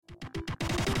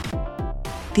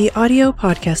The audio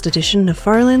podcast edition of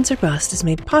Farlands or Bust is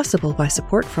made possible by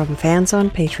support from fans on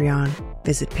Patreon.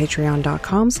 Visit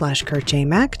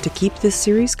patreon.com/KurtJMac to keep this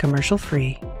series commercial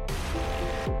free.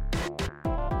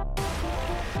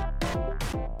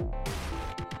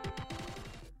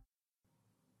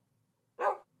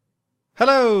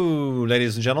 Hello,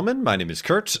 ladies and gentlemen. My name is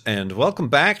Kurt, and welcome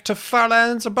back to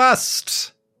Farlands or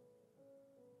Bust.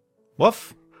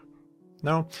 Woof.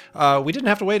 No, we didn't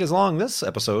have to wait as long this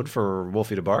episode for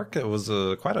Wolfie to bark. It was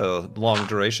quite a long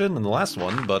duration in the last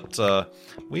one, but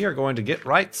we are going to get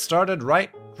right started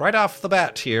right off the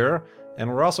bat here, and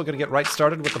we're also going to get right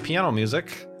started with the piano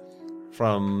music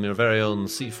from your very own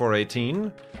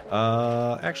C418.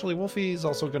 Actually, Wolfie's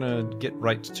also going to get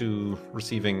right to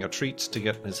receiving a treat to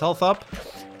get his health up,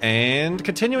 and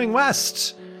continuing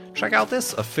west. Check out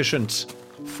this efficient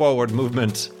forward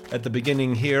movement at the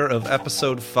beginning here of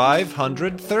episode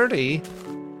 530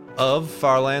 of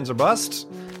Farlands or Bust.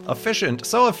 Efficient.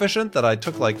 So efficient that I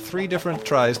took like 3 different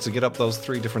tries to get up those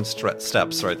 3 different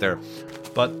steps right there.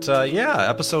 But yeah,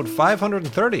 episode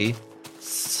 530,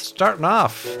 starting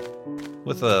off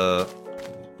with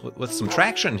some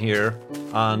traction here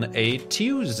on a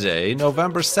Tuesday,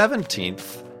 November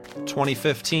 17th,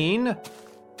 2015.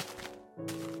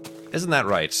 Isn't that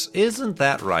right? Isn't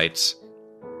that right?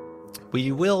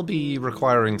 We will be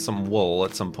requiring some wool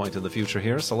at some point in the future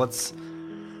here, so let's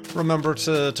remember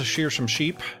to shear some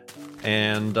sheep.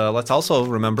 And let's also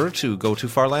remember to go to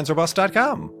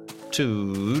farlandsorbust.com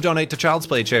to donate to Child's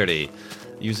Play charity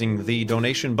using the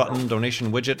donation button,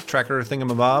 donation widget tracker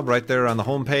thingamabob right there on the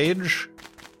homepage.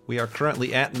 We are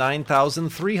currently at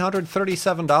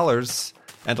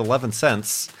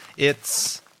 $9,337.11.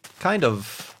 It's kind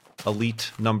of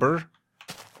elite number.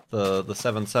 The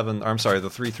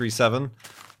 337.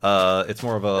 It's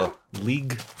more of a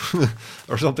league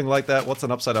or something like that. What's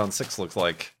an upside down 6 looks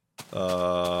like?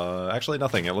 Actually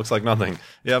nothing. It looks like nothing.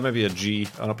 Yeah, maybe a G,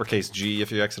 an uppercase G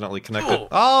if you accidentally connect it.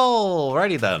 Oh,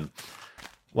 righty then.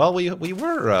 Well, we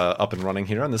were up and running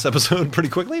here on this episode pretty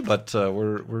quickly, but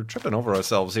we're tripping over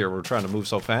ourselves here. We're trying to move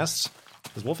so fast.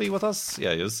 Is Wolfie with us?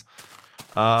 Yeah, he is.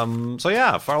 So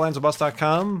yeah,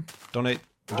 farlandsorbust.com. Donate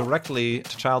directly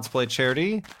to Child's Play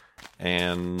charity.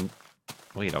 And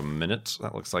wait a minute,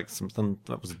 that looks like something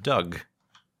that was dug.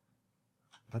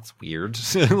 That's weird.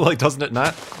 Like, doesn't it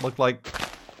not look like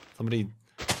somebody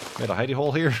made a hidey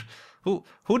hole here? Who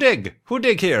dig? Who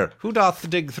dig here? Who doth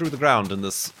dig through the ground in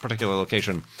this particular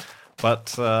location?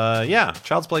 But yeah,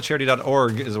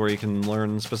 childsplaycharity.org is where you can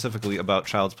learn specifically about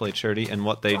Child's Play charity and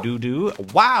what they do.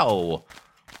 Wow!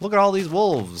 Look at all these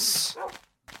wolves.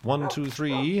 1, 2,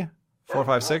 3, 4,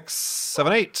 5, 6,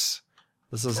 7, 8.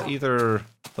 This is either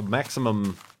the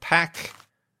maximum pack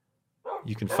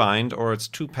you can find, or it's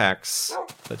 2 packs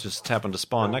that just happen to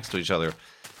spawn next to each other.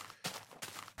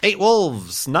 8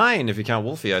 wolves! 9 if you count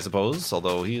Wolfie, I suppose,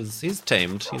 although he's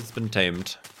tamed. He's been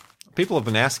tamed. People have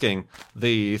been asking,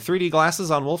 the 3D glasses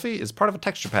on Wolfie is part of a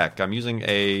texture pack. I'm using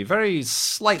a very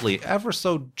slightly, ever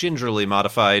so gingerly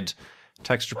modified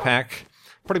texture pack.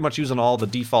 Pretty much using all the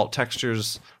default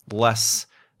textures, less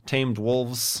tamed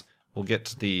wolves. We'll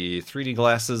get the 3D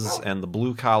glasses and the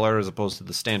blue collar as opposed to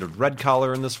the standard red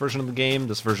collar in this version of the game.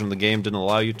 This version of the game didn't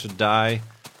allow you to dye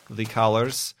the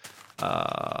collars.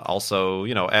 Also,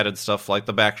 you know, added stuff like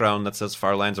the background that says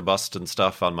Farlands or Bust and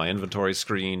stuff on my inventory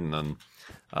screen, and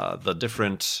the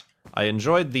different... I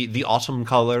enjoyed the autumn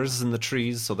colors in the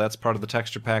trees, so that's part of the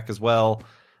texture pack as well.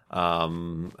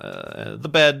 The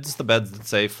beds that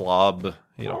say Flob,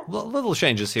 you know, little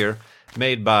changes here,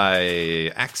 made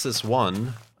by Axis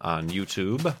One on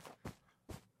YouTube. I'm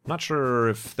not sure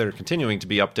if they're continuing to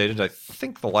be updated. I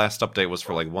think the last update was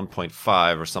for like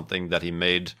 1.5 or something that he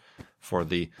made for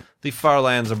the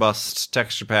Farlands or Bust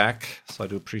texture pack, so I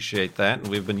do appreciate that, and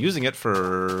we've been using it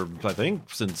for, I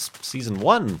think, since Season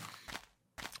 1.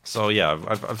 So yeah,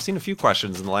 I've seen a few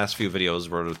questions in the last few videos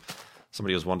where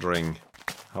somebody was wondering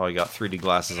how I got 3D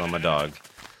glasses on my dog.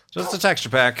 Just a texture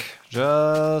pack.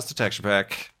 Just a texture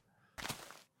pack.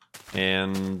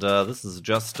 And this is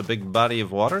just a big body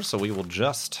of water, so we will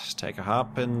just take a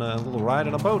hop and a little ride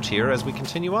on a boat here as we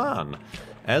continue on.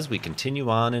 As we continue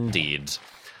on, indeed.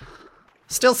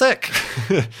 Still sick.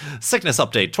 Sickness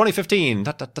update 2015.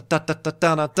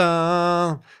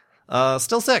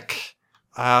 Still sick.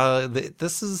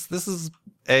 This is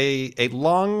a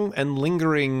long and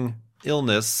lingering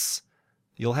illness.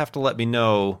 You'll have to let me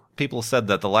know. People said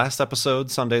that the last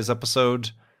episode, Sunday's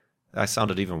episode, I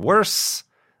sounded even worse.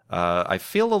 I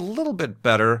feel a little bit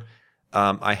better.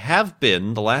 I have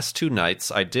been, the last 2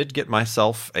 nights, I did get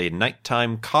myself a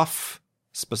nighttime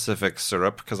cough-specific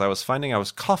syrup, because I was finding I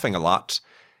was coughing a lot.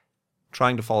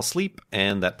 trying to fall asleep,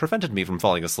 and that prevented me from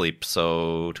falling asleep.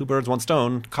 So 2 birds, 1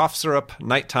 stone. Cough syrup,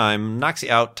 nighttime, knocks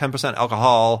you out, 10%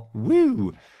 alcohol.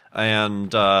 Woo!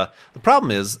 And the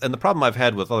problem I've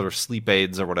had with other sleep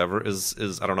aids or whatever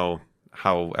is I don't know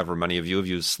however many of you have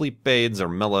used sleep aids or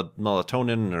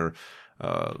melatonin or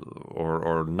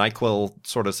NyQuil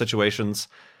sort of situations.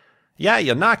 Yeah,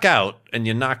 you knock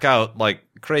out like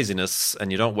craziness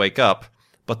and you don't wake up.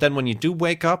 But then when you do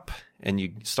wake up and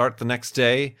you start the next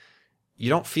day, you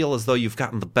don't feel as though you've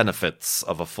gotten the benefits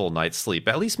of a full night's sleep.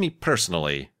 At least me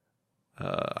personally.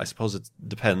 I suppose it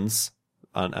depends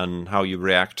on how you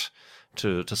react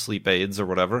to sleep aids or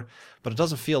whatever. But it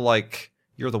doesn't feel like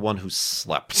you're the one who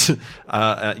slept. You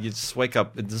just wake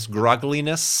up in this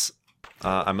grogginess.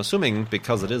 I'm assuming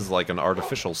because it is like an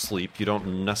artificial sleep, you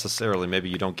don't necessarily, maybe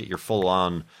you don't get your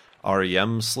full-on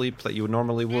REM sleep that you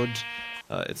normally would.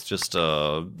 It's just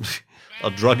a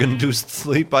drug-induced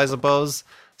sleep, I suppose.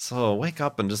 So wake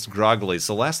up and just groggily.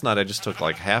 So last night I just took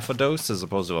like half a dose as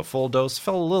opposed to a full dose.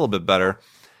 Felt a little bit better,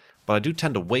 but I do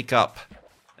tend to wake up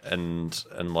and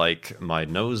like my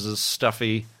nose is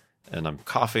stuffy and I'm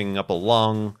coughing up a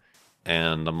lung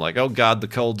and I'm like, oh God, the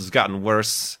cold has gotten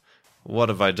worse. What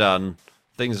have I done?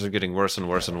 Things are getting worse and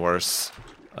worse and worse.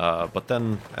 But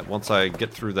then once I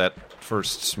get through that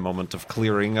first moment of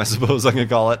clearing, I suppose I can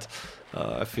call it,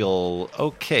 I feel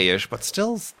okay-ish, but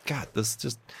still, God, this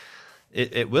just...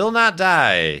 It will not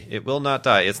die. It will not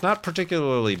die. It's not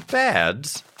particularly bad,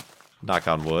 knock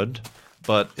on wood,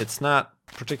 but it's not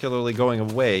particularly going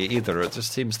away either. It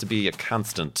just seems to be a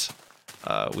constant.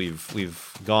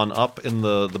 We've gone up in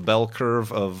the bell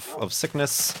curve of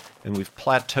sickness, and we've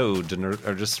plateaued and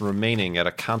are just remaining at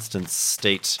a constant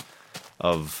state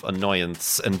of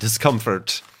annoyance and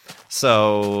discomfort.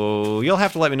 So you'll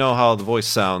have to let me know how the voice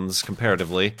sounds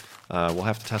comparatively. We'll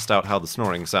have to test out how the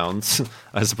snoring sounds,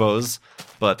 I suppose.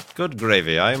 But good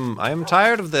gravy. I am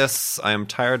tired of this. I am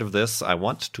tired of this. I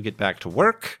want to get back to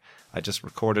work. I just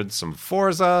recorded some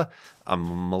Forza.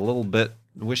 I'm a little bit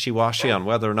wishy-washy on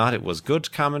whether or not it was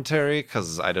good commentary,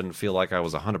 because I didn't feel like I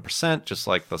was 100%, just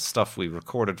like the stuff we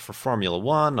recorded for Formula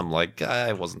 1. I'm like,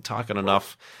 I wasn't talking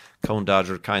enough. Cone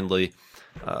Dodger kindly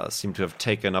seemed to have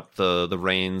taken up the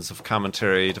reins of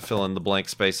commentary to fill in the blank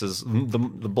spaces, the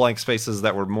blank spaces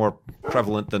that were more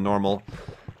prevalent than normal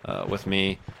with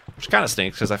me, which kind of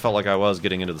stinks because I felt like I was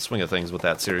getting into the swing of things with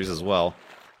that series as well.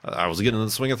 I was getting into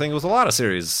the swing of things with a lot of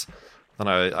series. Then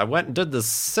I went and did this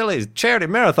silly charity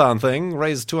marathon thing,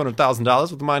 raised $200,000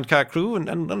 with the Minecart crew,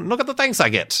 and look at the thanks I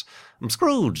get. I'm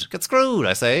screwed. Get screwed,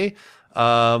 I say.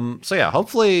 So yeah,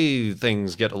 hopefully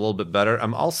things get a little bit better.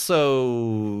 I'm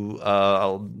also,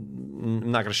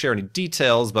 I'm not going to share any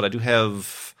details, but I do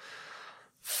have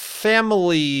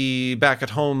family back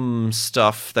at home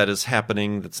stuff that is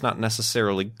happening that's not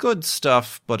necessarily good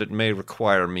stuff, but it may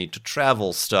require me to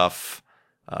travel stuff,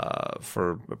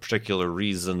 for particular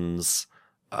reasons,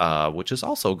 which is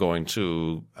also going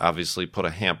to obviously put a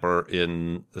hamper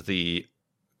in the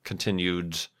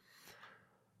continued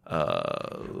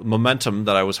momentum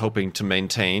that I was hoping to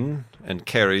maintain and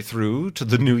carry through to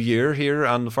the new year here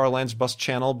on the Farlands Bus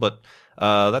channel, but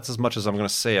that's as much as I'm going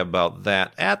to say about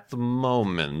that at the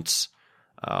moment.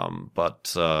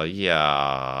 But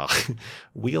yeah,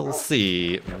 we'll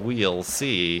see. We'll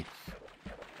see.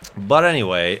 But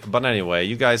anyway,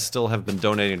 you guys still have been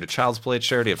donating to Child's Play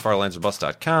charity at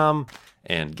farlandserbus.com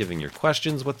and giving your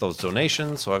questions with those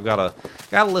donations. So I've got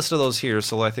a list of those here,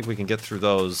 so I think we can get through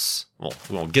those. Well,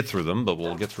 we won't get through them, but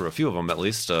we'll get through a few of them at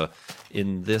least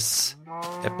in this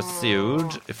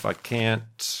episode. If I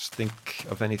can't think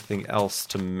of anything else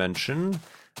to mention,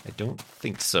 I don't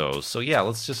think so. So yeah,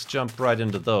 let's just jump right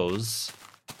into those.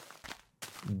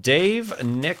 Dave,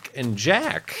 Nick, and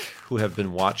Jack, who have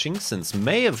been watching since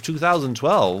May of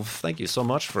 2012. Thank you so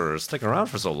much for sticking around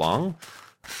for so long.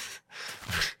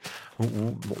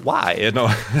 Why? No.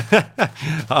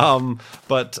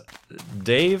 But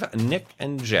Dave, Nick,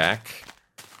 and Jack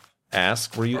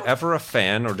ask, were you ever a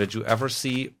fan or did you ever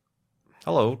see...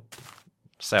 Hello,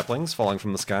 saplings falling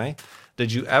from the sky.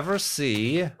 Did you ever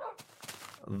see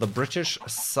the British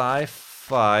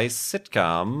sci-fi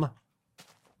sitcom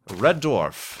Red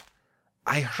Dwarf?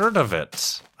 I heard of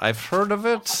it. I've heard of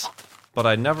it, but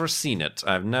I've never seen it.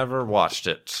 I've never watched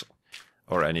it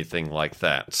or anything like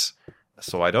that.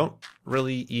 So I don't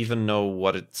really even know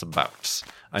what it's about.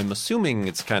 I'm assuming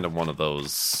it's kind of one of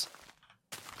those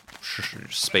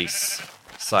space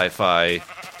sci-fi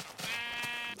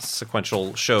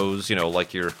sequential shows, you know,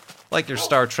 like your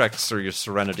Star Treks or your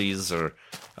Serenities or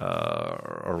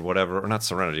whatever. Or not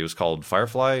Serenity, it was called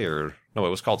Firefly, or no, it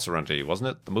was called Serenity, wasn't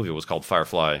it? The movie was called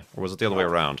Firefly, or was it the other way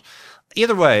around?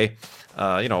 either way,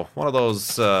 one of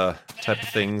those type of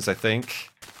things, I think.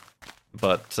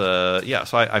 But yeah,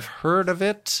 so I've heard of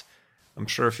it. I'm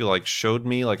sure if you showed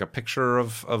me a picture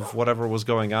of whatever was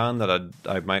going on, that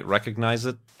I might recognize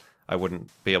it. I wouldn't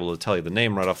be able to tell you the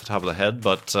name right off the top of the head,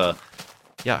 but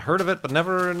yeah, heard of it, but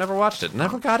never watched it.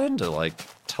 Never got into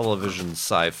television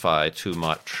sci-fi too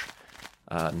much.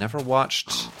 Never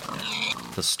watched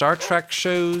the Star Trek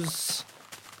shows,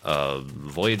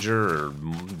 Voyager or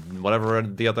whatever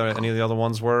any of the other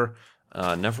ones were.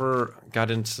 Never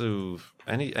got into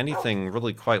anything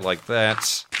really quite like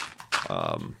that.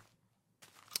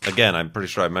 Again, I'm pretty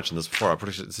sure I mentioned this before. I'm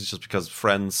pretty sure it's just because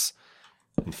friends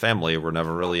and family were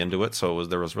never really into it, so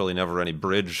there was really never any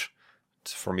bridge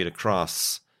for me to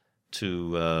cross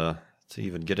to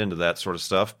even get into that sort of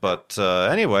stuff. But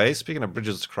anyway, speaking of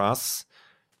bridges to cross,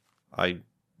 I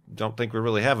don't think we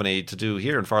really have any to do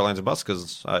here in Far Lands or Bust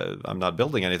because I'm not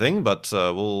building anything. But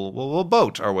we'll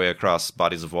boat our way across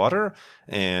bodies of water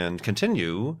and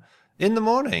continue in the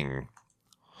morning.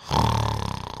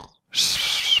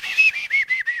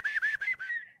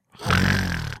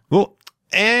 Oh,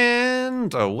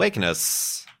 and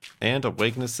awakeness. And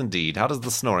awakeness indeed. How does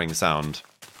the snoring sound?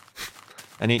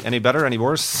 Any better? Any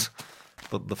worse?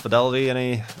 The fidelity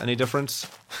any different?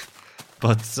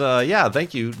 But yeah,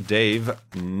 thank you, Dave,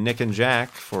 Nick, and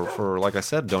Jack for like I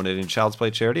said, donating to Child's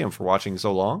Play charity and for watching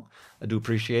so long. I do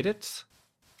appreciate it.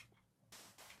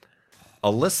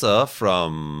 Alyssa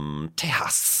from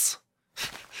Tejas,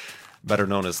 better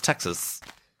known as Texas,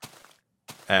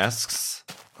 asks,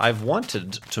 I've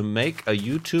wanted to make a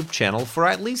YouTube channel for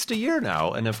at least a year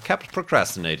now and have kept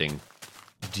procrastinating.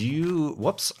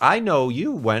 I know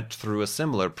you went through a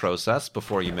similar process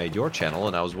before you made your channel,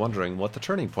 and I was wondering what the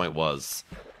turning point was.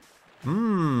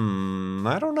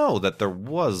 I don't know that there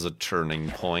was a turning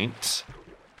point.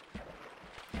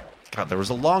 God, there was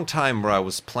a long time where I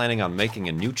was planning on making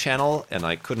a new channel, and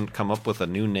I couldn't come up with a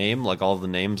new name, all the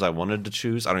names I wanted to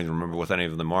choose. I don't even remember what any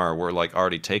of them are, were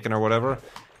already taken or whatever,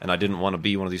 and I didn't want to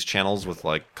be one of these channels with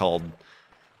called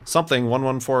something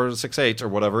 11468 or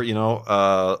whatever,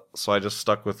 so I just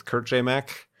stuck with Kurt J.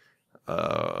 Mac,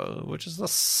 which is a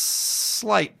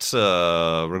slight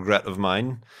regret of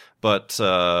mine, but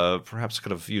perhaps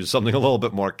could have used something a little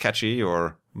bit more catchy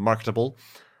or marketable.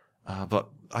 But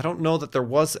I don't know that there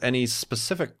was any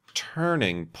specific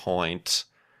turning point.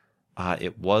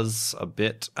 It was a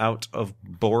bit out of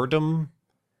boredom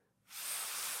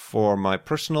for my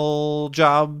personal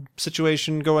job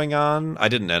situation going on. I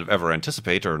didn't ever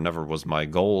anticipate, or never was my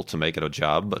goal to make it a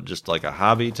job, but just a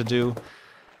hobby to do.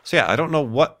 So yeah, I don't know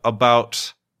what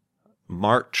about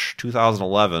March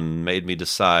 2011 made me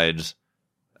decide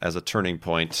as a turning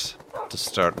point to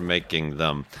start making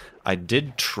them. I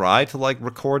did try to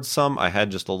record some. I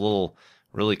had just a little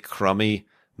really crummy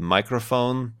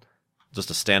microphone, just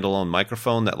a standalone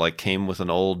microphone that came with an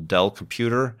old Dell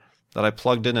computer that I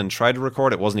plugged in and tried to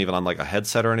record. It wasn't even on a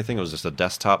headset or anything. It was just a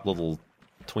desktop little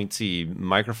tweensy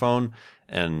microphone.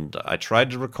 And I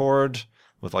tried to record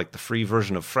with the free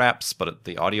version of Fraps, but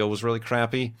the audio was really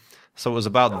crappy. So it was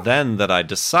about then that I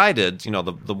decided,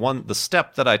 the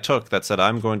step that I took that said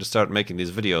I'm going to start making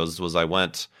these videos was I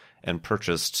went and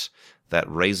purchased that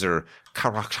Razer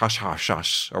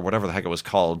Karakashash, or whatever the heck it was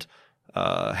called,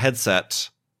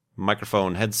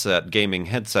 microphone headset, gaming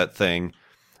headset thing,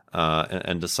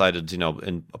 and decided,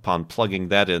 upon plugging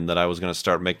that in, that I was going to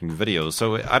start making videos.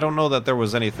 So I don't know that there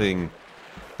was anything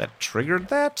that triggered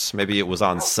that. Maybe it was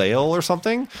on sale or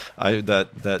something.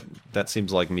 That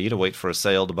seems like me, to wait for a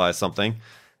sale to buy something,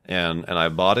 and I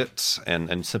bought it,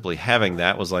 and simply having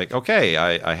that was okay,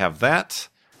 I have that.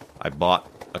 I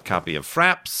bought a copy of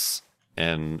Fraps,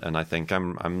 and I think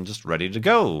I'm just ready to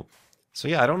go. So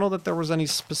yeah, I don't know that there was any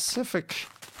specific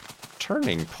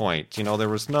turning point. There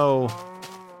was no,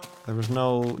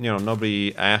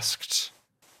 nobody asked.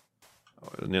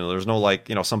 There's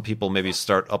no some people maybe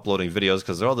start uploading videos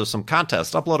because there's some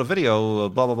contest. Upload a video,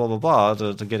 blah blah blah blah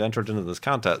blah, to get entered into this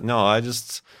contest. No, I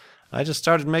just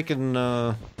started making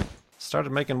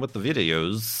with the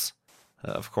videos.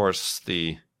 Of course,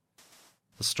 the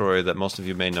story that most of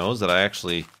you may know is that I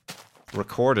actually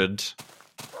recorded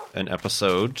an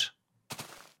episode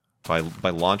by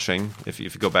launching. If you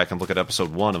go back and look at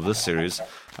episode 1 of this series,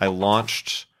 I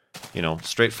launched,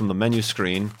 straight from the menu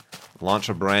screen, launch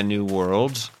a brand new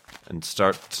world and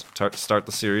start the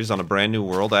series on a brand new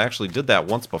world. I actually did that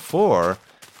once before,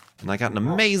 and I got an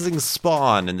amazing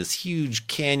spawn in this huge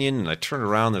canyon, and I turn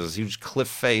around, there's this huge cliff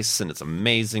face, and it's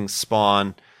amazing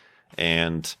spawn,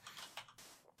 and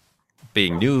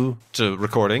being new to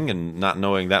recording and not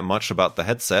knowing that much about the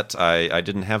headset, I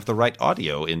didn't have the right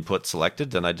audio input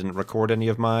selected, and I didn't record any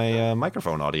of my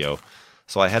microphone audio.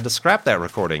 So I had to scrap that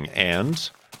recording, and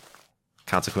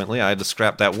consequently I had to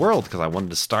scrap that world because I wanted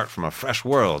to start from a fresh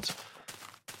world.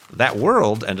 That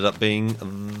world ended up being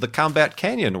the Combat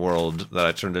Canyon world that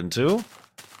I turned into.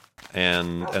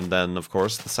 And then, of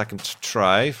course, the second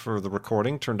try for the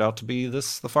recording turned out to be the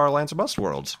Far Lands or Bust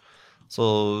world. So a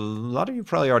lot of you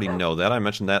probably already know that. I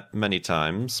mentioned that many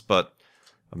times, but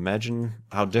imagine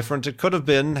how different it could have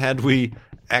been had we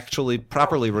actually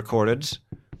properly recorded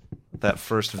that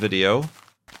first video.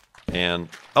 And,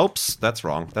 oops, that's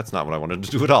wrong. That's not what I wanted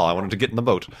to do at all. I wanted to get in the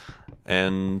boat.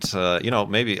 And,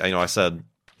 maybe, I said,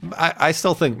 I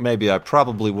still think maybe I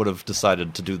probably would have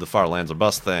decided to do the Far Lands or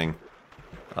Bust thing,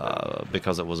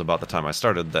 because it was about the time I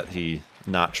started that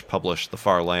Notch published the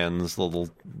Far Lands little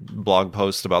blog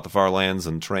post about the Far Lands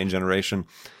and terrain generation.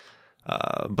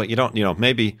 But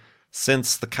maybe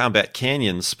since the Combat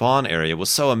Canyon spawn area was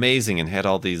so amazing and had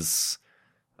all these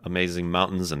amazing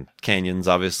mountains and canyons,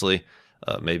 obviously,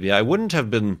 maybe I wouldn't have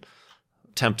been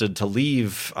tempted to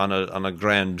leave on a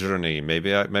grand journey.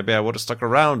 Maybe I would have stuck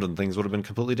around and things would have been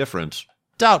completely different.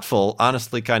 Doubtful,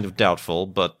 honestly, kind of doubtful,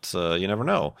 but you never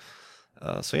know.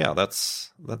 But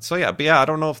yeah, I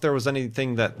don't know if there was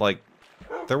anything that,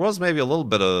 there was maybe a little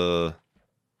bit of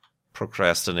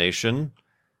procrastination.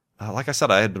 Like I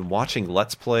said, I had been watching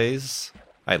Let's Plays.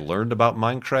 I learned about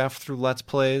Minecraft through Let's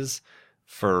Plays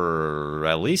for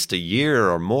at least a year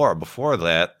or more before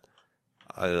that.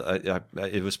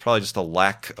 It was probably just a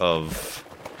lack of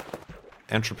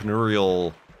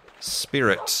entrepreneurial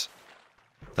spirit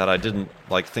that I didn't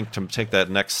think to take that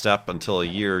next step until a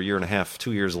year and a half,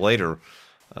 2 years later,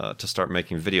 to start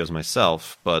making videos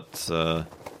myself. But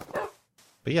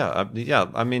yeah,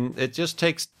 I mean, it just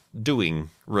takes doing,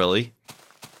 really.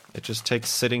 It just takes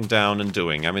sitting down and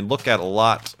doing. I mean, look at a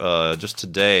lot just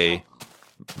today,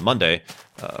 Monday,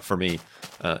 for me.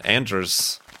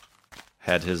 Anders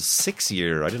had his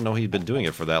 6-year. I didn't know he'd been doing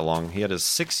it for that long. He had his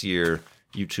 6-year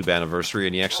YouTube anniversary,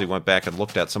 and he actually went back and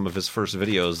looked at some of his first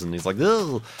videos, and he's like,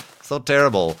 "Ugh, so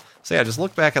terrible." So yeah, just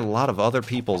look back at a lot of other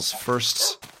people's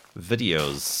first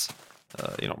videos.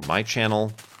 My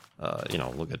channel.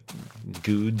 Look at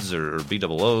Goods or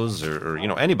BOOs or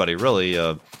anybody really.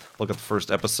 Look at the first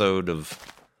episode of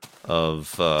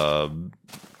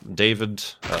David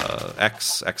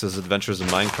X's Adventures in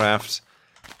Minecraft.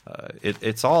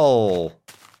 It's all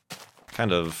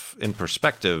kind of in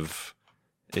perspective.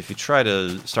 If you try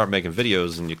to start making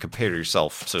videos and you compare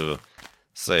yourself to,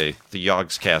 say, the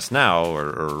Yogscast now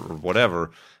or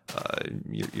whatever,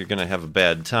 you're going to have a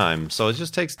bad time. So it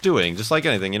just takes doing, just like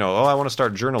anything. I want to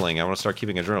start journaling. I want to start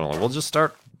keeping a journal. Well, just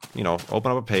start,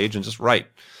 open up a page and just write.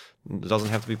 It doesn't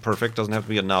have to be perfect. Doesn't have to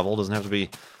be a novel. Doesn't have to be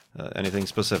anything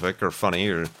specific or funny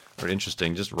or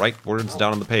interesting. Just write words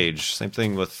down on the page. Same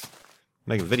thing with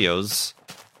making videos.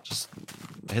 Just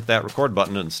hit that record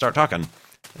button and start talking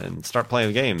and start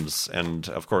playing games. And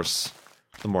of course,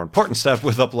 the more important step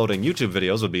with uploading YouTube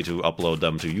videos would be to upload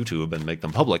them to YouTube and make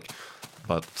them public.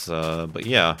 But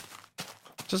yeah,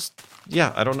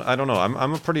 I don't know.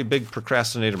 I'm a pretty big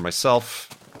procrastinator myself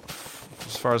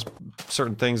as far as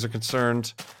certain things are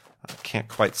concerned. I can't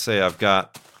quite say I've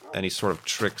got any sort of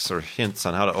tricks or hints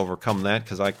on how to overcome that,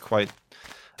 because I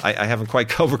haven't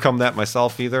quite overcome that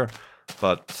myself either.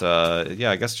 But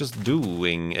yeah, I guess just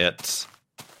doing it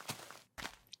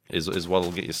is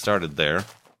what'll get you started there.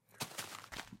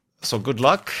 So good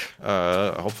luck.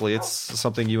 Hopefully it's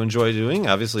something you enjoy doing.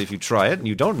 Obviously, if you try it and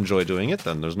you don't enjoy doing it,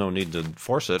 then there's no need to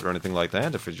force it or anything like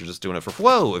that. If you're just doing it for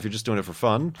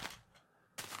fun.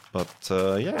 But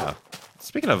yeah.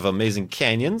 Speaking of amazing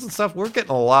canyons and stuff, we're getting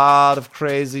a lot of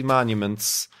crazy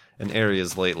monuments and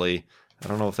areas lately. I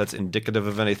don't know if that's indicative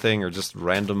of anything or just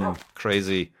random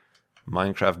crazy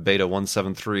Minecraft Beta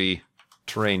 173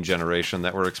 terrain generation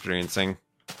that we're experiencing.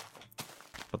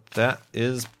 But that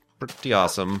is pretty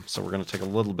awesome. So we're going to take a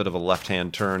little bit of a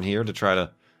left-hand turn here to try to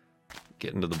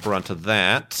get into the brunt of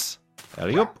that.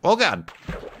 Alley-oop. Oh, God.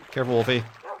 Careful, Wolfie.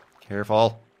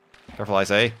 Careful. Careful, I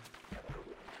say.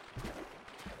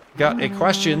 Got a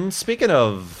question, speaking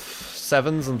of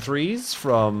 7s and 3s,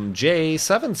 from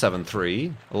J773.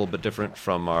 A little bit different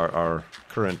from our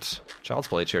current Child's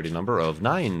Play charity number of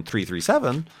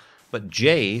 9337. But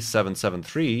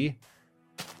J773...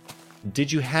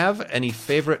 Did you have any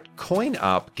favorite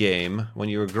coin-op game when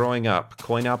you were growing up?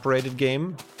 Coin-operated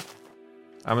game?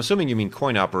 I'm assuming you mean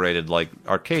coin-operated, like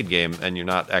arcade game, and you're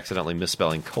not accidentally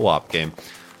misspelling co-op game.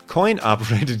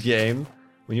 Coin-operated game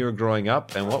when you were growing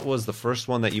up, and what was the first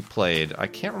one that you played? I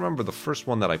can't remember the first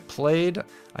one that I played.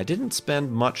 I didn't spend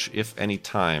much, if any,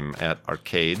 time at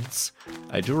arcades.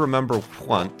 I do remember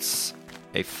once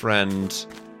a friend,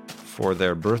 for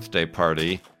their birthday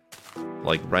party,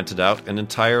 like rented out an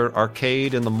entire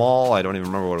arcade in the mall. I don't even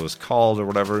remember what it was called or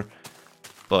whatever.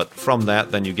 But from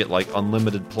that, then you get like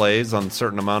unlimited plays on a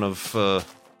certain amount of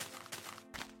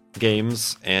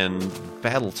games. And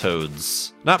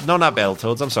Battletoads. No, not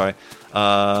Battletoads, I'm sorry.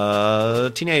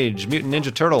 Teenage Mutant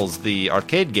Ninja Turtles, the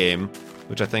arcade game,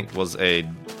 which I think was a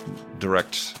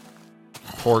direct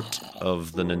port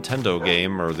of the Nintendo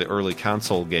game or the early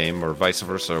console game or vice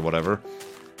versa or whatever.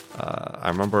 I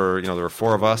remember, there were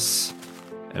 4 of us,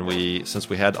 and since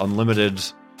we had unlimited,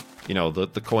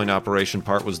 the coin operation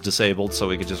part was disabled, so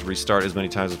we could just restart as many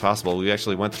times as possible. We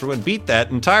actually went through and beat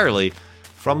that entirely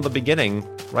from the beginning,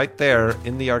 right there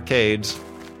in the arcade,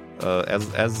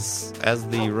 as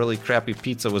the really crappy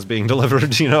pizza was being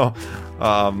delivered, So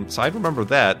I remember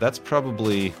that. That's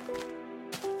probably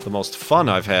the most fun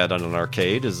I've had on an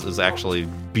arcade, is actually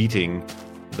beating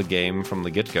the game from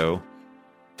the get-go.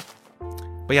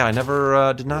 But yeah, I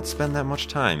never did not spend that much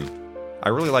time. I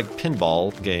really like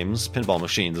pinball games. Pinball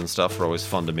machines and stuff are always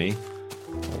fun to me.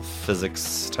 Little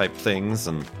physics type things,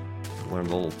 and learn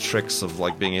the little tricks of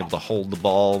like being able to hold the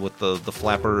ball with the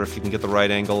flapper if you can get the right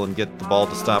angle and get the ball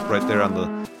to stop right there on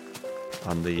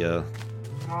the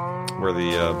where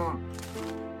the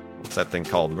what's that thing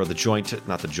called? Where the joint,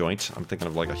 not the joint. I'm thinking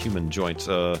of like a human joint.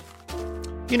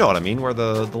 You know what I mean? Where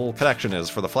the little connection is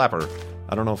for the flapper.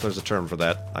 I don't know if there's a term for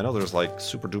that. I know there's like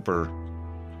super duper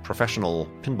professional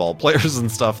pinball players and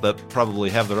stuff that probably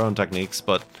have their own techniques,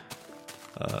 but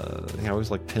I always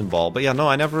like pinball. But yeah, no,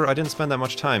 I didn't spend that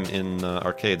much time in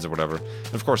arcades or whatever.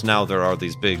 And of course now there are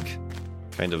these big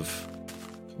kind of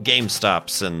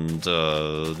GameStops and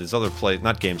these other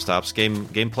not GameStops,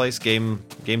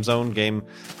 Game Zone,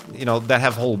 that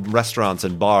have whole restaurants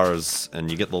and bars, and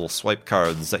you get little swipe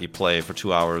cards that you play for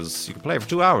 2 hours. You can play for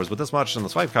 2 hours with this much on the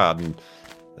swipe card, and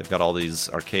they've got all these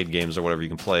arcade games or whatever you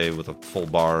can play with a full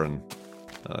bar, and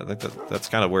I think that's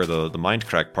kind of where the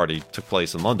Mindcrack party took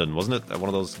place in London, wasn't it? At one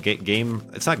of those game.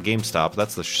 It's not GameStop.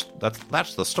 That's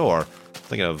the store. I'm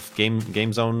thinking of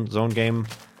Game Zone Game.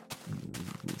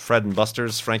 Fred and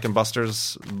Buster's, Frank and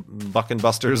Buster's, Buck and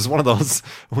Buster's, one of those.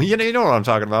 Well, you know what I'm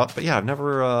talking about. But yeah, I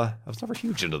was never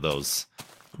huge into those.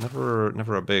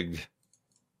 Never a big,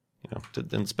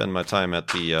 didn't spend my time at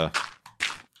the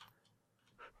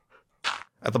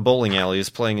bowling alleys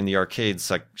playing in the arcade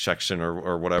section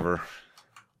or whatever.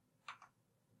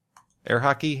 Air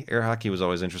hockey was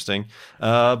always interesting.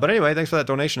 But anyway, thanks for that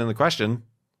donation and the question.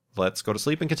 Let's go to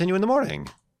sleep and continue in the morning.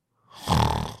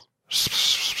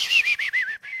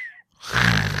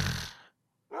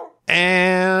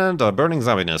 And a burning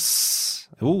zombiness.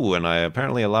 Ooh, and I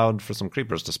apparently allowed for some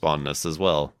creepers to spawn this as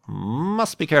well.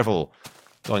 Must be careful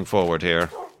going forward here.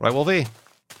 Right, Wolfie?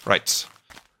 Right.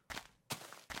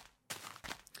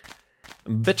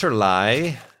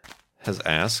 Bitterlie has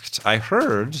asked, I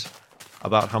heard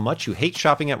about how much you hate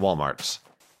shopping at Walmart.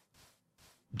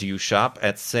 Do you shop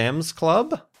at Sam's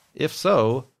Club? If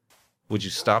so, would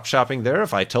you stop shopping there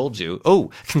if I told you...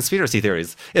 Oh, conspiracy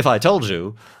theories. If I told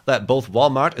you that both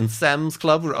Walmart and Sam's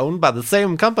Club were owned by the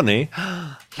same company...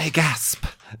 They gasp.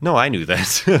 No, I knew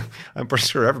that. I'm pretty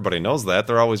sure everybody knows that.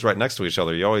 They're always right next to each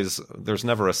other. There's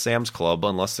never a Sam's Club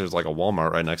unless there's like a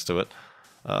Walmart right next to it.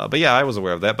 But yeah, I was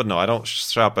aware of that. But no, I don't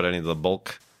shop at any of the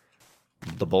bulk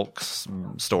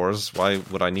stores. Why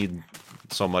would I need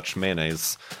so much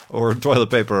mayonnaise or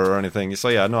toilet paper or anything? So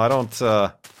yeah, no, I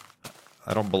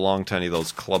don't belong to any of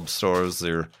those club stores,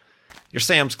 your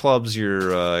Sam's Clubs,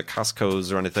 your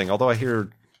Costco's or anything. Although I hear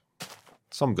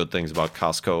some good things about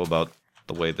Costco, about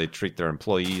the way they treat their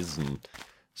employees and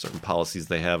certain policies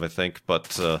they have, I think.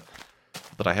 But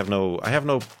I have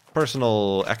no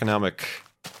personal economic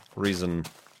reason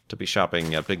to be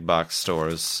shopping at big box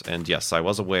stores. And yes, I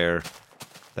was aware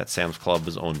that Sam's Club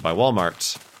is owned by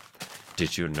Walmart.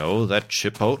 Did you know that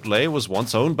Chipotle was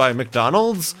once owned by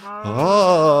McDonald's?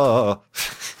 Oh!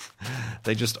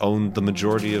 They just owned the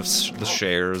majority of the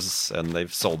shares, and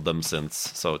they've sold them since.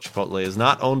 So Chipotle is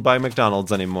not owned by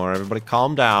McDonald's anymore. Everybody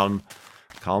calm down.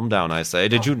 Calm down, I say.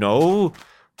 Did you know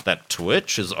that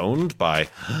Twitch is owned by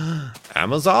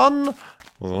Amazon?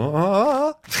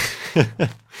 Oh,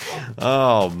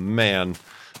 man.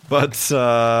 But,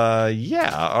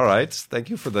 yeah, all right. Thank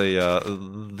you for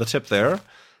the tip there.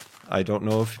 I don't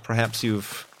know if perhaps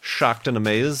you've shocked and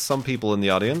amazed some people in the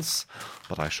audience,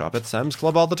 but I shop at Sam's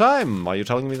Club all the time. Are you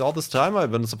telling me all this time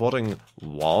I've been supporting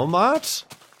Walmart?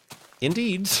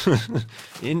 Indeed.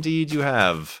 Indeed you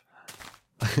have.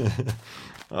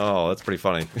 Oh, that's pretty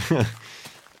funny.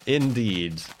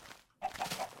 Indeed.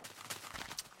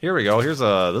 Here we go.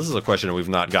 This is a question we've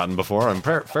not gotten before. I'm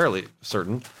fairly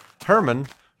certain. Herman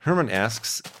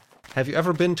asks, have you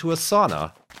ever been to a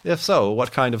sauna? If so,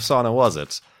 what kind of sauna was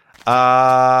it?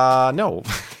 No.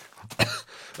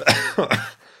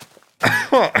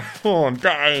 Oh, I'm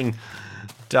dying.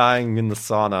 Dying in the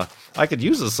sauna. I could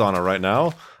use a sauna right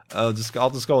now. I'll just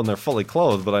go in there fully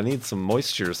clothed, but I need some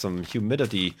moisture, some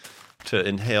humidity to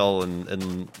inhale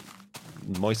and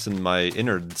moisten my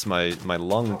innards, my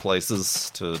lung places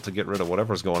to get rid of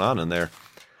whatever's going on in there.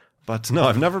 But no,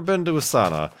 I've never been to a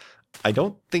sauna. I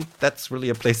don't think that's really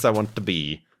a place I want to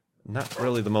be. Not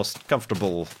really the most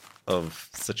comfortable of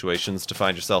situations to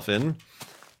find yourself in.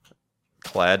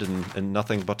 Clad in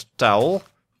nothing but a towel,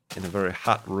 in a very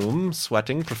hot room,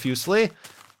 sweating profusely,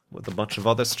 with a bunch of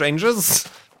other strangers.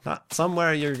 Not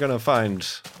somewhere you're gonna find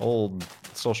old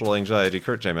social anxiety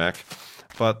Kurt J. Mac.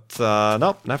 But,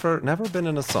 nope, never been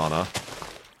in a sauna.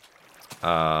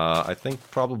 I think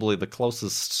probably the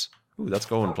closest... Ooh, that's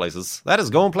going places. That is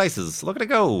going places! Look at it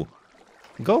go!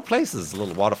 Go places,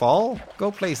 little waterfall.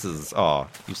 Go places. Aw,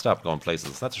 you stopped going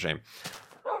places. That's a shame.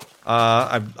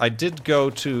 I did go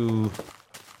to...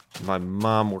 My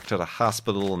mom worked at a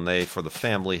hospital, and they, for the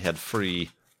family, had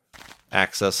free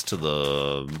access to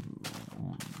the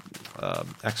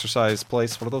exercise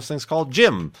place. What are those things called?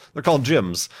 Gym! They're called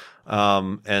gyms.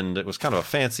 And it was kind of a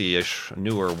fancy-ish,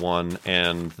 newer one,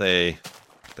 and they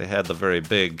had the very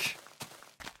big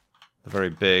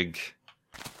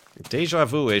deja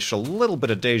vu-ish, a little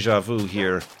bit of deja vu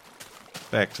here,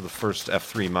 back to the first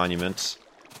F3 monument,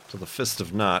 to the Fist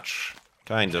of Notch,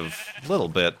 kind of, little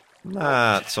bit,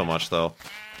 not so much though.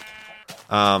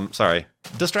 Sorry,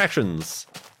 distractions.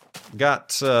 Got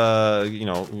the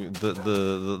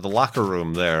locker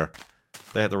room there.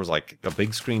 There was like a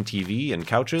big screen TV and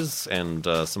couches and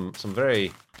some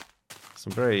very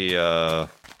I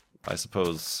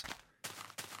suppose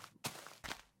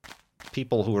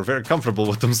people who were very comfortable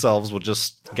with themselves would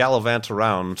just gallivant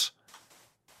around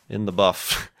in the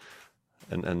buff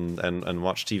and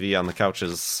watch TV on the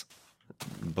couches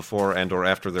before and or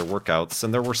after their workouts.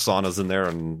 And there were saunas in there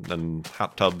and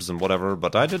hot tubs and whatever,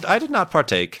 but I did not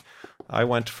partake. I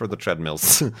went for the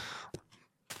treadmills.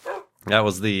 That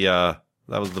was the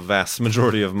vast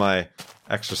majority of my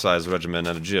exercise regimen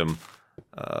at a gym.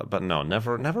 But no,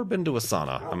 never been to a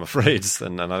sauna, I'm afraid,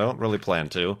 and I don't really plan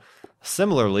to.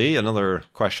 Similarly, another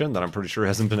question that I'm pretty sure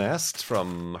hasn't been asked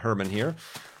from Herman here.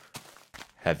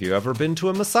 Have you ever been to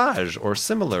a massage or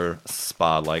similar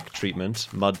spa-like treatment,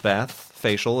 mud bath,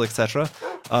 facial, etc.?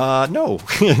 No.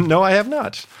 No, I have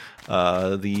not.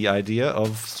 The idea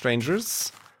of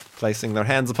strangers placing their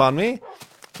hands upon me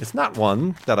is not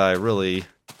one that I really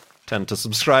tend to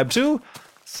subscribe to.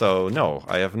 So, no,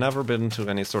 I have never been to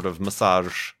any sort of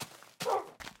massage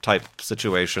type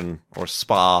situation or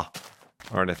spa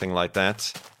or anything like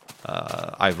that.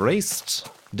 I've raced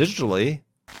digitally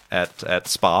at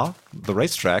Spa, the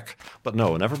racetrack, but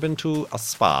no, never been to a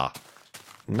spa.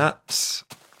 Not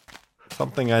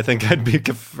something I think I'd be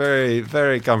very,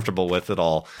 very comfortable with at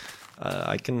all.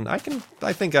 I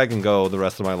think I can go the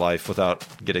rest of my life without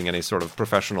getting any sort of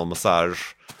professional massage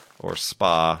or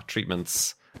spa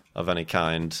treatments of any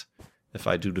kind, if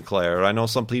I do declare. I know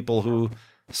some people who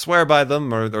swear by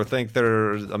them or think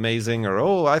they're amazing, or,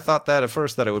 oh, I thought that at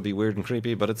first that it would be weird and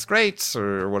creepy, but it's great,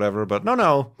 or whatever. But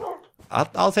no.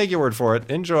 I'll take your word for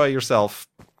it. Enjoy yourself.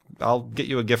 I'll get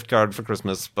you a gift card for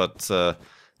Christmas, but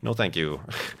no thank you.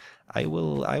 I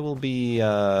will be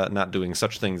not doing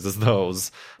such things as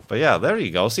those. But yeah, there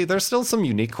you go. See, there's still some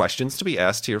unique questions to be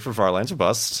asked here for Farlands or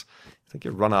Bust. I think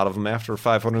you run out of them after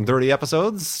 530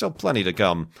 episodes. Still plenty to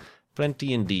come.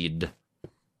 Plenty indeed.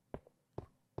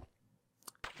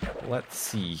 Let's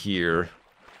see here.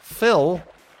 Phil,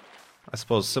 I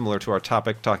suppose similar to our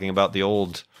topic, talking about the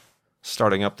old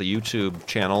starting up the YouTube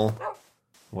channel,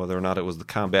 whether or not it was the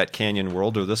Combat Canyon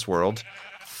world or this world.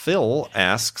 Phil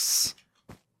asks,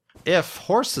 if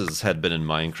horses had been in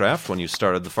Minecraft when you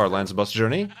started the Farlands Bus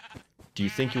journey, do you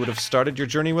think you would have started your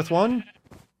journey with one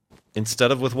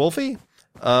instead of with Wolfie?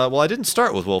 Well, I didn't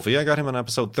start with Wolfie. I got him on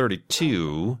episode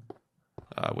 32,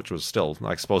 which was still,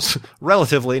 I suppose,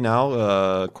 relatively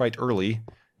now quite early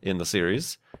in the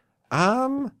series.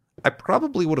 I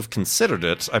probably would have considered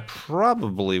it. I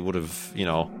probably would have,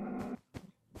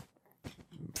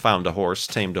 found a horse,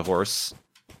 tamed a horse.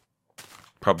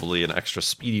 Probably an extra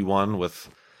speedy one with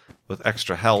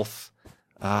extra health.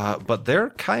 But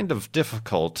they're kind of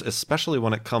difficult, especially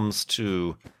when it comes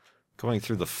to going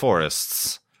through the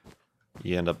forests.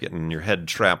 You end up getting your head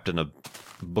trapped in a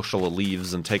bushel of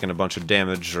leaves and taking a bunch of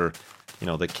damage, or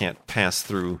they can't pass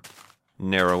through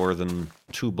narrower than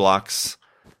 2 blocks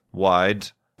wide.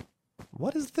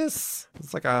 What is this?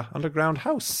 It's like a underground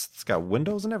house. It's got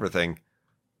windows and everything.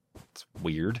 It's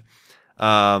weird.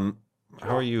 How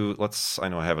are you? I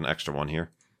know I have an extra one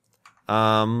here.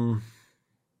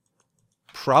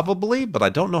 Probably, but I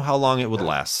don't know how long it would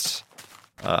last.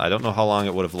 I don't know how long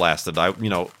it would have lasted.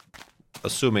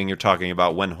 Assuming you're talking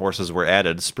about when horses were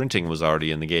added, sprinting was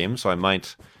already in the game, so I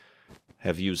might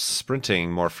have used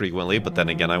sprinting more frequently, but then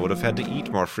again, I would have had to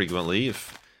eat more frequently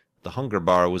if the hunger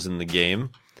bar was in the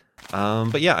game.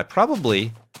 But yeah, I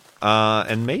probably,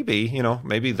 and maybe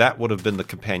that would have been the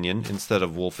companion instead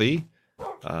of Wolfie.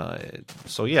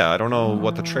 So yeah, I don't know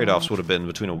what the trade-offs would have been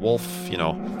between a wolf,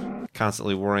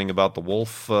 constantly worrying about the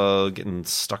wolf getting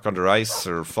stuck under ice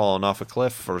or falling off a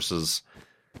cliff versus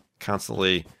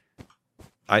constantly...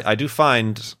 I do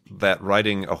find that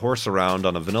riding a horse around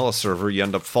on a vanilla server, you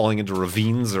end up falling into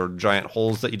ravines or giant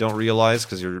holes that you don't realize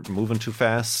because you're moving too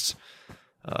fast.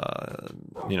 I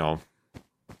don't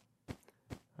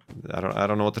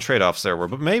know what the trade-offs there were,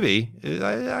 but maybe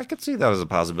I could see that as a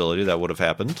possibility that would have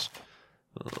happened.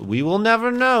 We will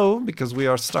never know because we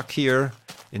are stuck here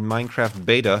in Minecraft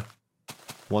Beta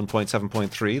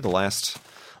 1.7.3, the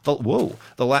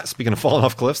last, speaking of falling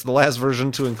off cliffs, the last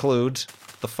version to include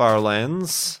the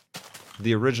Farlands,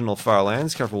 the original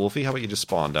Farlands. Careful, Wolfie. How about you just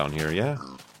spawn down here, yeah?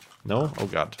 No? Oh,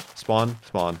 God. Spawn.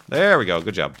 There we go.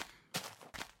 Good job.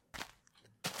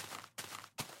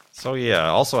 So, yeah.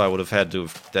 Also, I would have had to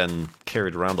have then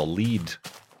carried around a lead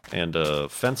and a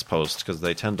fence post because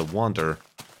they tend to wander.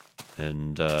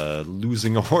 And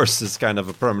losing a horse is kind of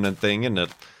a permanent thing, isn't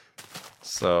it?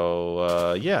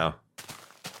 So, yeah.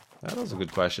 That was a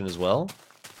good question as well.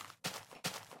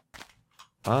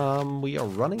 We are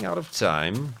running out of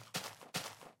time.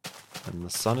 And the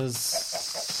sun is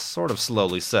sort of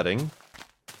slowly setting.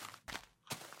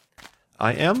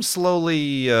 I am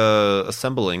slowly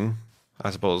assembling,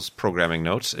 I suppose, programming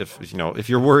notes. If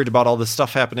you're worried about all this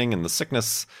stuff happening and the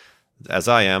sickness, as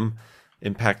I am,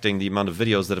 impacting the amount of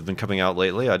videos that have been coming out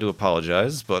lately, I do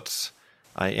apologize, but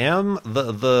I am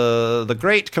the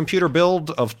great computer build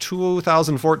of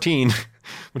 2014,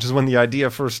 which is when the idea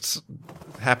first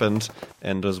happened,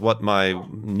 and is what my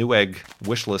Newegg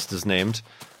wishlist is named,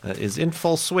 is in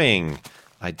full swing.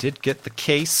 I did get the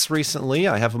case recently.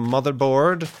 I have a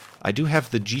motherboard. I do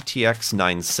have the GTX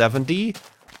 970.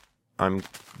 I'm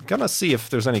gonna see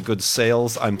if there's any good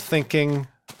sales. I'm thinking,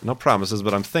 no promises,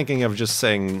 but I'm thinking of just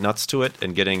saying nuts to it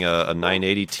and getting a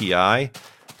 980 Ti,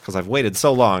 because I've waited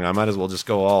so long, I might as well just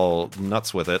go all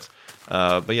nuts with it.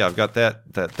 But yeah, I've got that.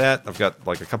 I've got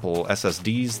like a couple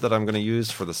SSDs that I'm going to use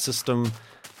for the system.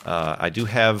 I do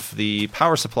have the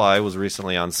power supply was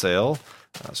recently on sale,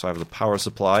 so I have the power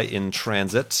supply in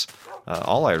transit.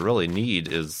 All I really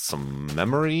need is some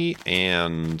memory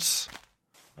and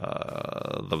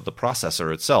the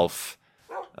processor itself,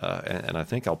 and I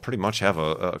think I'll pretty much have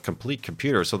a complete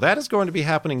computer. So that is going to be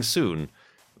happening soon,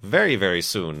 very, very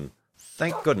soon.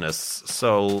 Thank goodness.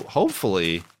 So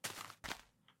hopefully,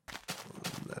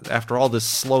 after all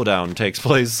this slowdown takes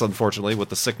place, unfortunately, with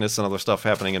the sickness and other stuff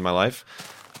happening in my life,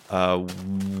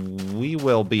 we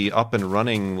will be up and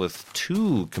running with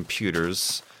 2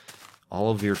 computers.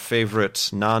 All of your favorite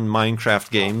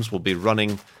non-Minecraft games will be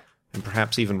running and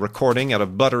perhaps even recording at a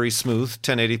buttery smooth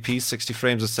 1080p 60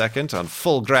 frames a second on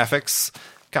full graphics.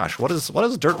 Gosh, what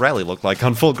does Dirt Rally look like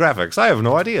on full graphics? I have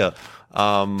no idea.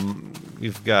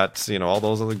 You've got, all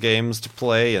those other games to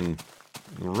play, and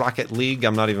Rocket League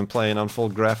I'm not even playing on full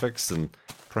graphics, and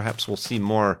perhaps we'll see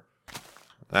more.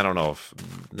 I don't know if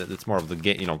it's more of the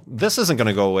game. This isn't going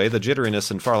to go away. The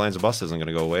jitteriness in Farlands of Bust isn't going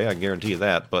to go away. I guarantee you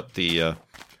that. But the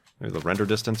render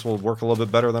distance will work a little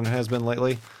bit better than it has been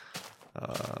lately.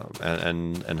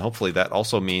 And hopefully that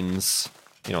also means,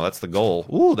 that's the goal.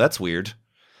 Ooh, that's weird.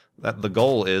 That the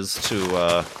goal is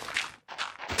to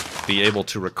be able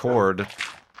to record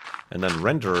and then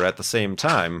render at the same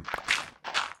time,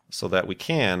 so that we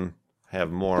can have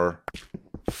more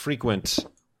frequent,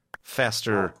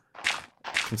 faster,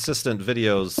 consistent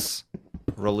videos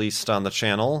released on the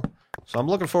channel. So I'm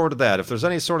looking forward to that. If there's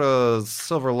any sort of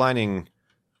silver lining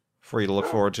for you to look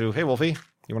forward to, hey Wolfie,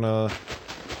 you wanna?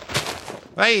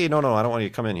 Hey, no, I don't want you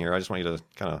to come in here. I just want you to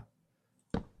kind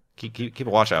of keep a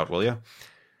watch out, will you?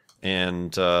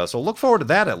 And so look forward to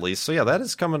that at least. So yeah, that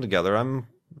is coming together. I'm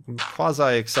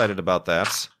quasi excited about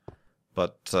that.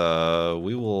 But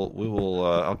we will.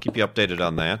 I'll keep you updated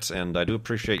on that, and I do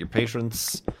appreciate your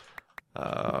patience.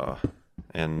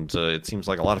 And it seems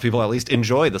like a lot of people at least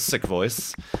enjoy the sick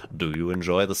voice. Do you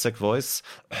enjoy the sick voice?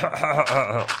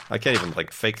 I can't even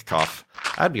fake cough.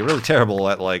 I'd be really terrible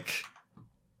at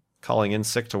calling in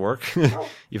sick to work,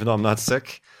 even though I'm not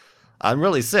sick. I'm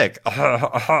really sick.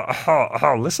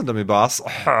 Listen to me, boss.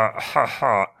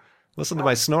 Listen to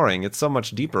my snoring. It's so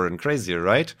much deeper and crazier,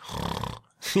 right?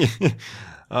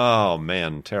 Oh,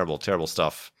 man. Terrible, terrible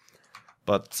stuff.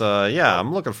 But, yeah,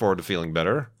 I'm looking forward to feeling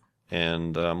better.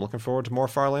 And I'm looking forward to more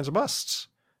Firelands or Busts.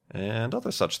 And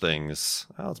other such things.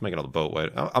 Let's make another boat.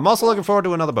 Wait. I'm also looking forward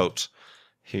to another boat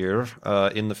here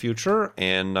in the future.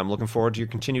 And I'm looking forward to your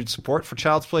continued support for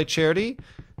Child's Play charity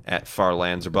at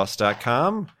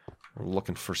farlandsorbust.com. We're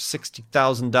looking for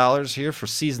 $60,000 here for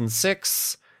Season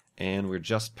 6. And we're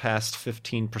just past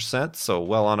 15%, so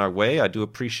well on our way. I do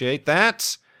appreciate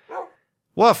that.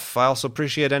 Woof! I also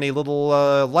appreciate any little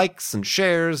likes and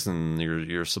shares and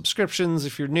your subscriptions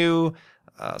if you're new,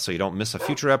 so you don't miss a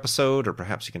future episode, or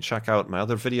perhaps you can check out my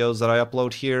other videos that I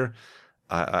upload here.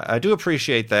 I do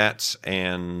appreciate that,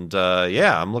 and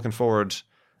yeah, I'm looking forward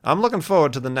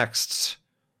to the next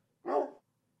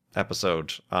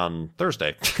episode on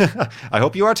Thursday. I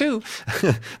hope you are too.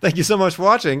 Thank you so much for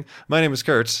watching. My name is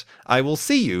Kurt. I will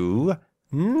see you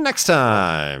next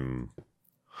time.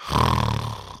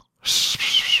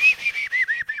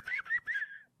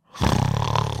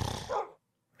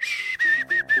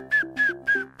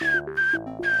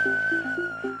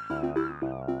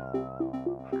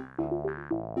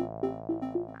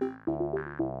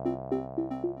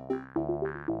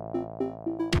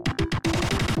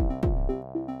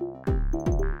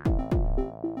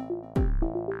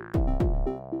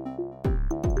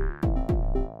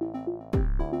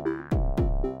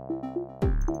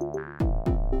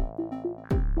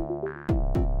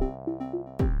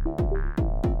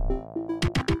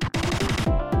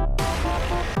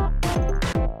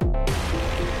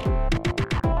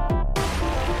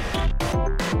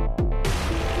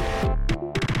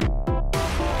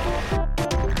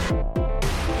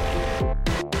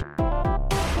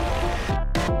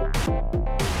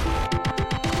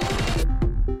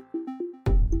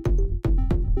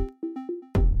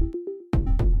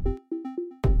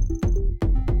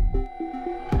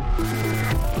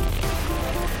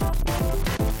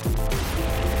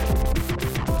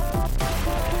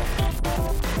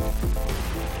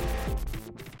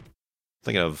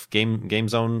 Thinking of game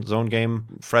zone game,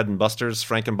 Fred and Buster's,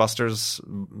 Frank and Buster's,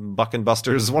 Buck and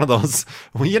Buster's, one of those.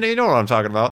 You know what I'm talking about.